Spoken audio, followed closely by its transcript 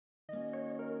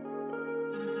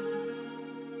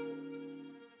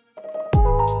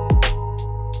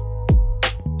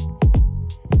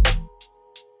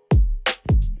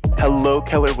Hello,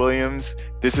 Keller Williams.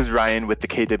 This is Ryan with the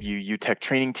KW Tech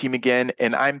training team again,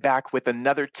 and I'm back with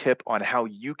another tip on how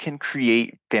you can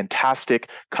create fantastic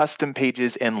custom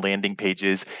pages and landing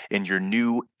pages in your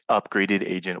new upgraded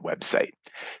agent website.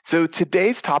 So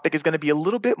today's topic is going to be a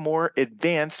little bit more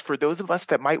advanced for those of us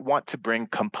that might want to bring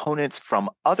components from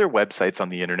other websites on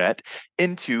the internet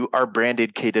into our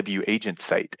branded KW agent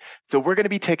site. So we're going to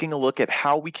be taking a look at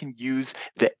how we can use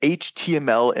the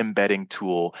HTML embedding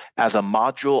tool as a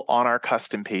module on our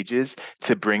custom pages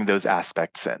to bring those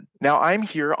aspects in. Now I'm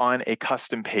here on a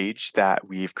custom page that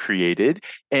we've created,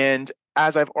 and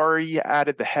as I've already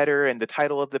added the header and the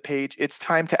title of the page, it's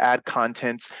time to add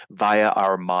contents via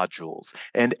our modules.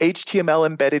 And HTML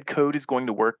embedded code is going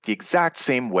to work the exact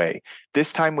same way.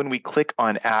 This time when we click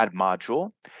on Add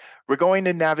Module, we're going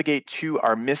to navigate to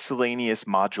our miscellaneous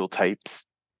module types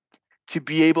to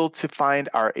be able to find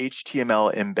our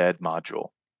HTML embed module.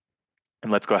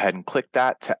 And let's go ahead and click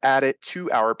that to add it to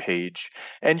our page.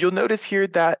 And you'll notice here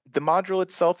that the module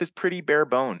itself is pretty bare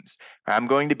bones. I'm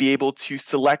going to be able to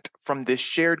select from this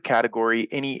shared category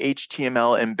any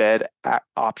HTML embed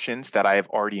options that I have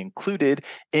already included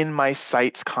in my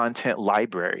site's content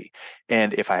library.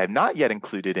 And if I have not yet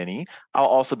included any, I'll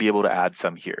also be able to add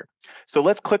some here. So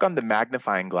let's click on the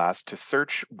magnifying glass to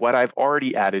search what I've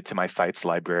already added to my site's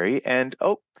library. And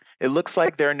it looks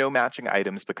like there are no matching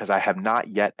items because I have not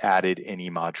yet added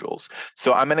any modules.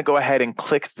 So I'm going to go ahead and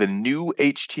click the new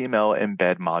HTML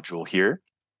embed module here.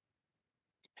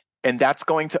 And that's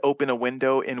going to open a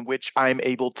window in which I'm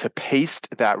able to paste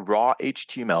that raw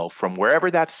HTML from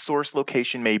wherever that source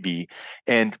location may be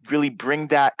and really bring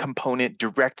that component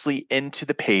directly into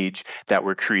the page that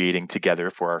we're creating together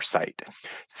for our site.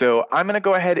 So I'm going to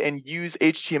go ahead and use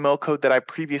HTML code that I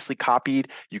previously copied.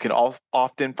 You can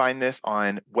often find this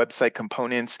on website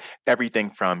components,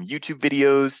 everything from YouTube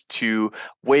videos to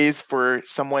ways for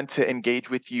someone to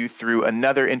engage with you through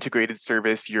another integrated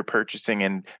service you're purchasing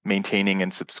and maintaining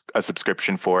and a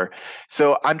subscription for.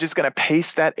 So I'm just going to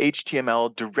paste that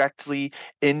HTML directly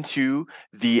into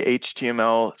the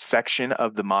HTML section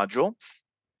of the module.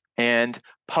 And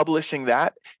publishing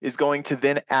that is going to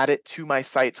then add it to my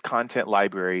site's content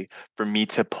library for me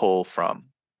to pull from.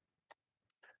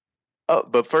 Oh,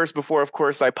 but first, before, of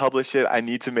course, I publish it, I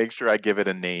need to make sure I give it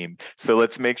a name. So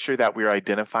let's make sure that we're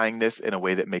identifying this in a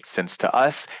way that makes sense to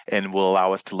us and will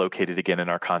allow us to locate it again in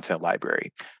our content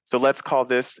library. So let's call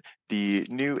this the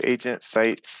new agent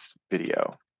sites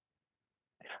video.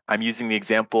 I'm using the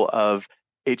example of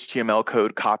HTML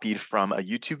code copied from a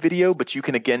YouTube video, but you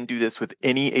can again do this with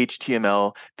any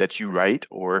HTML that you write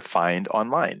or find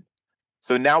online.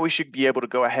 So now we should be able to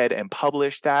go ahead and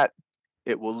publish that.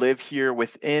 It will live here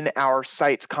within our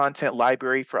site's content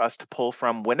library for us to pull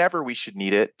from whenever we should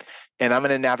need it. And I'm going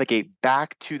to navigate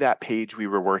back to that page we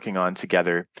were working on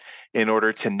together in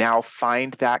order to now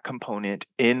find that component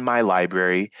in my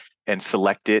library and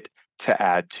select it to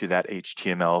add to that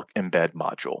HTML embed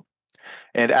module.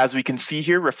 And as we can see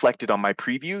here reflected on my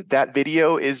preview, that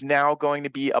video is now going to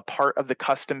be a part of the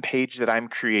custom page that I'm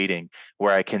creating,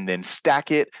 where I can then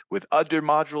stack it with other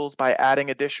modules by adding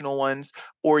additional ones,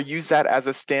 or use that as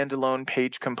a standalone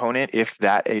page component if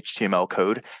that HTML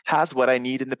code has what I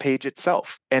need in the page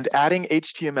itself. And adding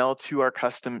HTML to our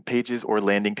custom pages or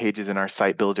landing pages in our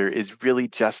site builder is really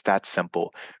just that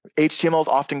simple. HTML is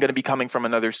often going to be coming from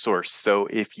another source. So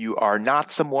if you are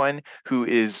not someone who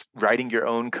is writing your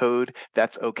own code,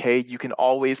 that's okay. You can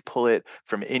always pull it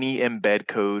from any embed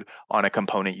code on a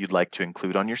component you'd like to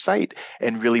include on your site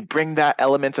and really bring that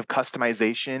element of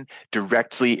customization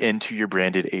directly into your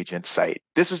branded agent site.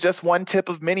 This was just one tip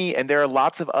of many, and there are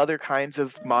lots of other kinds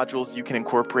of modules you can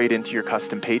incorporate into your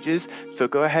custom pages. So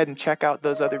go ahead and check out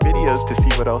those other videos to see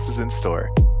what else is in store.